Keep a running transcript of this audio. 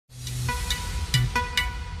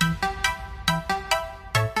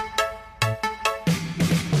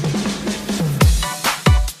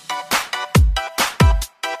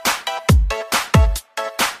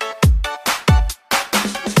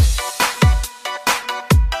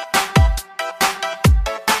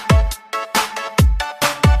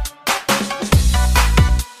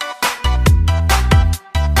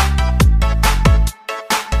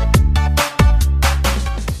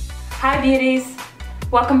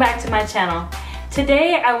welcome back to my channel.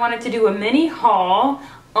 Today I wanted to do a mini haul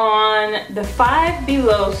on the Five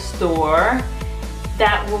Below store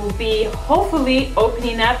that will be hopefully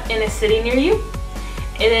opening up in a city near you.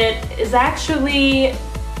 It is actually,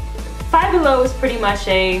 Five Below is pretty much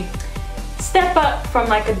a step up from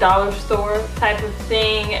like a dollar store type of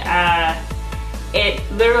thing.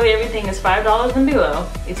 Literally everything is $5 and below.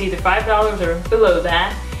 It's either $5 or below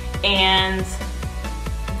that. And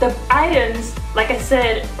the items, like I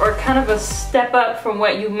said, are kind of a step up from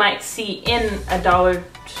what you might see in a dollar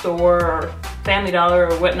store or Family Dollar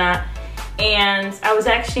or whatnot. And I was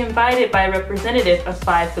actually invited by a representative of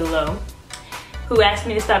Five Below who asked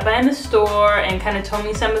me to stop by in the store and kind of told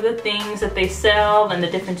me some of the things that they sell and the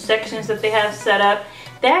different sections that they have set up.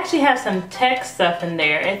 They actually have some tech stuff in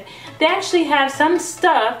there. They actually have some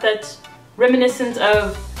stuff that's reminiscent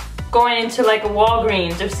of going into like a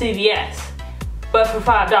Walgreens or CVS, but for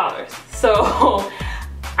 $5. So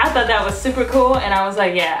I thought that was super cool, and I was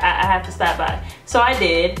like, yeah, I have to stop by. So I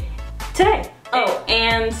did today. Oh,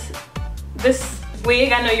 and this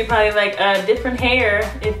wig, I know you're probably like, different hair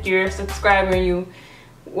if you're a subscriber and you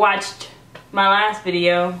watched my last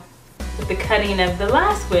video with the cutting of the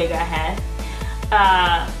last wig I had.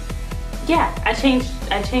 Yeah, I changed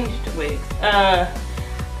wigs. I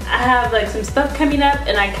have like some stuff coming up,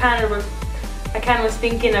 and I kind of was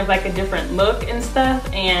thinking of like a different look and stuff,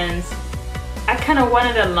 and I kind of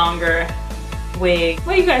wanted a longer wig.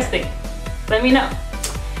 What do you guys think? Let me know.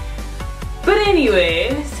 But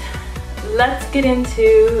anyways, let's get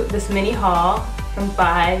into this mini haul from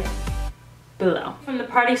Five Below. From the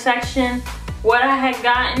party section, what I had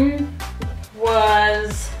gotten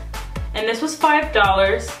was, and this was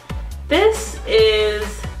 $5. This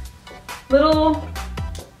is little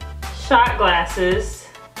shot glasses,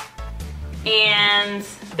 and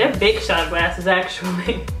they're big shot glasses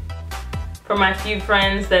actually, for my few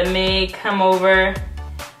friends that may come over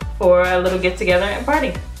for a little get together and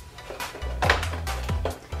party.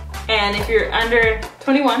 And if you're under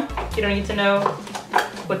 21, you don't need to know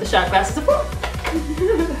what the shot glasses are for.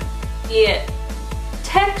 The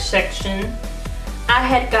tech section, I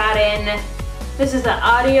had gotten, this is an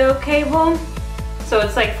audio cable. So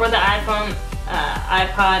it's like for the iPhone,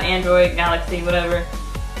 iPod, Android, Galaxy, whatever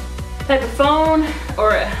type of phone,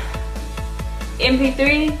 or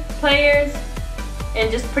MP3 players, and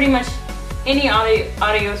just pretty much any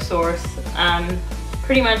audio source.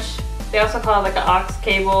 Pretty much, they also call it like an aux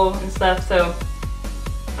cable and stuff, so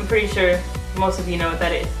I'm pretty sure most of you know what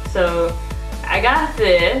that is. So I got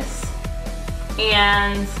this,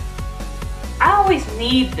 and I always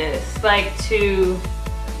need this, like, to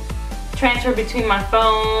transfer between my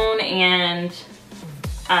phone and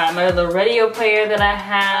my little radio player that I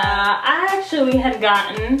have. I actually had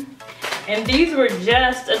gotten, and these were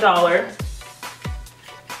just $1,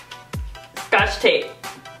 Scotch tape.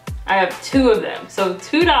 I have 2 of them, so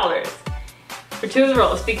 $2 for 2 of the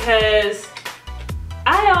rolls, because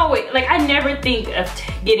I never think of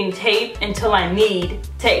getting tape until I need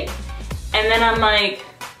tape. And then I'm like,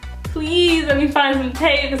 please let me find some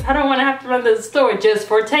tape, because I don't want to have to run to the store just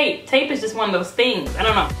for tape. Tape is just one of those things. I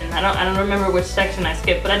don't know. And I don't remember which section I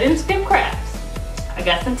skipped, but I didn't skip crafts. I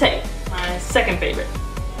got some tape. My second favorite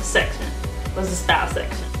section was the style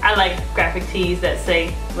section. I like graphic tees that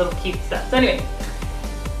say little cute stuff. So anyway,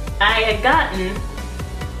 I had gotten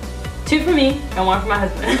 2 for me and 1 for my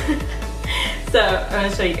husband. So I'm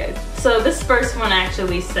gonna show you guys. So this first one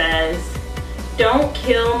actually says, "Don't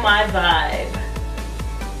kill my vibe."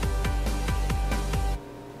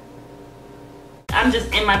 I'm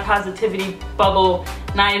just in my positivity bubble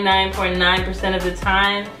 99.9% of the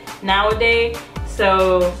time nowadays.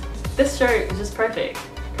 So this shirt is just perfect.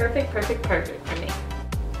 Perfect, perfect, perfect for me.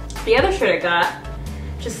 The other shirt I got,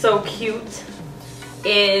 which is so cute,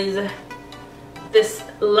 is this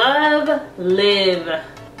Love Live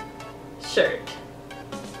shirt.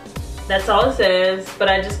 That's all it says, but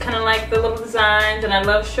I just kind of like the little designs, and I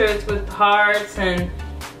love shirts with hearts, and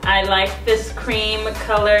I like this cream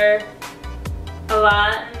color a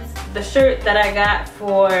lot. The shirt that I got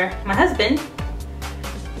for my husband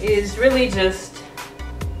is really just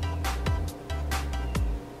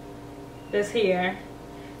this here.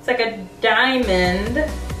 It's like a diamond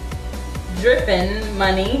dripping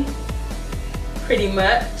money, pretty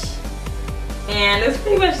much. And it's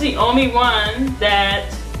pretty much the only one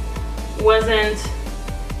that wasn't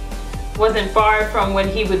far from what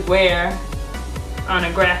he would wear on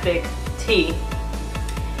a graphic tee.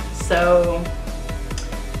 So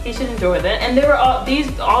he should enjoy that. And they were all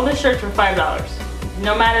the shirts were $5.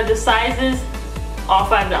 No matter the sizes, all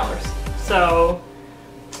 $5. So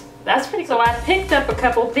that's pretty cool. So I picked up a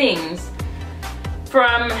couple things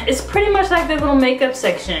it's pretty much like the little makeup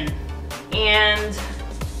section. And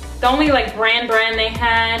the only like brand they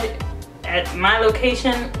had at my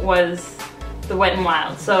location was the Wet n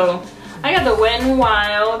Wild. So I got the Wet n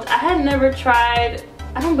Wild. I had never tried,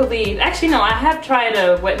 I don't believe, actually no, I have tried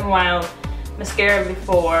a Wet n Wild mascara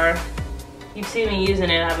before. You've seen me using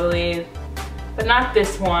it, I believe, but not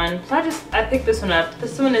this one. So I picked this one up.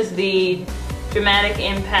 This one is the Dramatic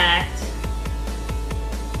Impact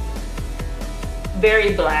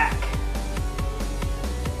Very Black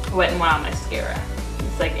Wet n Wild mascara.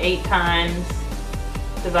 It's like 8 times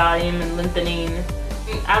the volume and lengthening.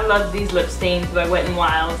 I love these lip stains by Wet n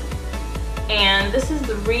Wild. And this is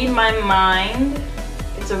the Read My Mind.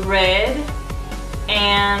 It's a red,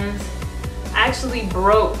 and I actually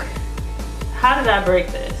broke. How did I break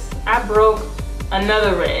this? I broke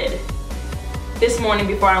another red this morning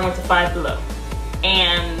before I went to Five Below.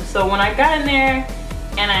 And so when I got in there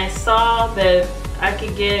and I saw that I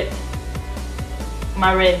could get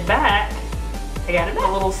my red back, I got it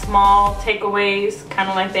back. Little small takeaways, kind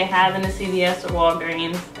of like they have in the CVS or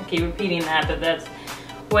Walgreens. I keep repeating that, but that's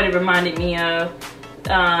what it reminded me of.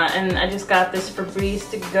 And I just got this Febreze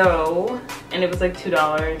to go, and it was like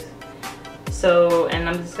 $2. So, and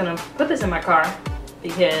I'm just gonna put this in my car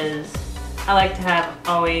because I like to have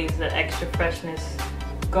always the extra freshness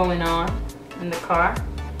going on in the car.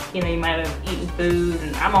 You know, you might have eaten food,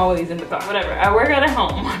 and I'm always in the car, whatever. I work out at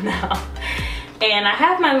home now. And I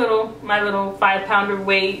have my little 5-pounder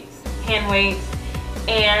weights, hand weights,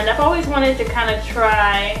 and I've always wanted to kind of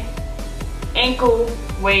try ankle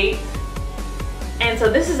weight. And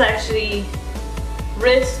so this is actually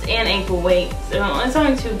wrist and ankle weights. It's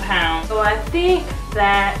only 2 pounds. So I think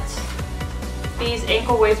that these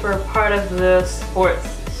ankle weights were a part of the sports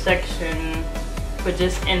section, but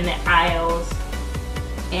just in the aisles.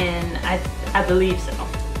 And I believe so.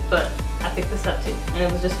 But I picked this up too, and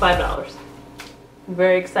it was just $5. I'm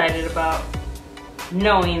very excited about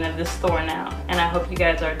knowing of this store now, and I hope you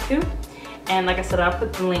guys are too. And like I said, I'll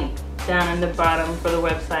put the link down in the bottom for the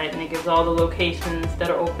website, and it gives all the locations that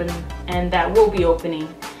are open and that will be opening.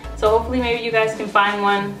 So hopefully maybe you guys can find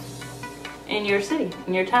one in your city,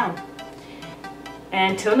 in your town.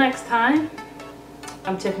 Until next time,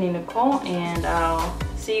 I'm Tiffany Nichole, and I'll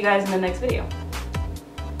see you guys in the next video.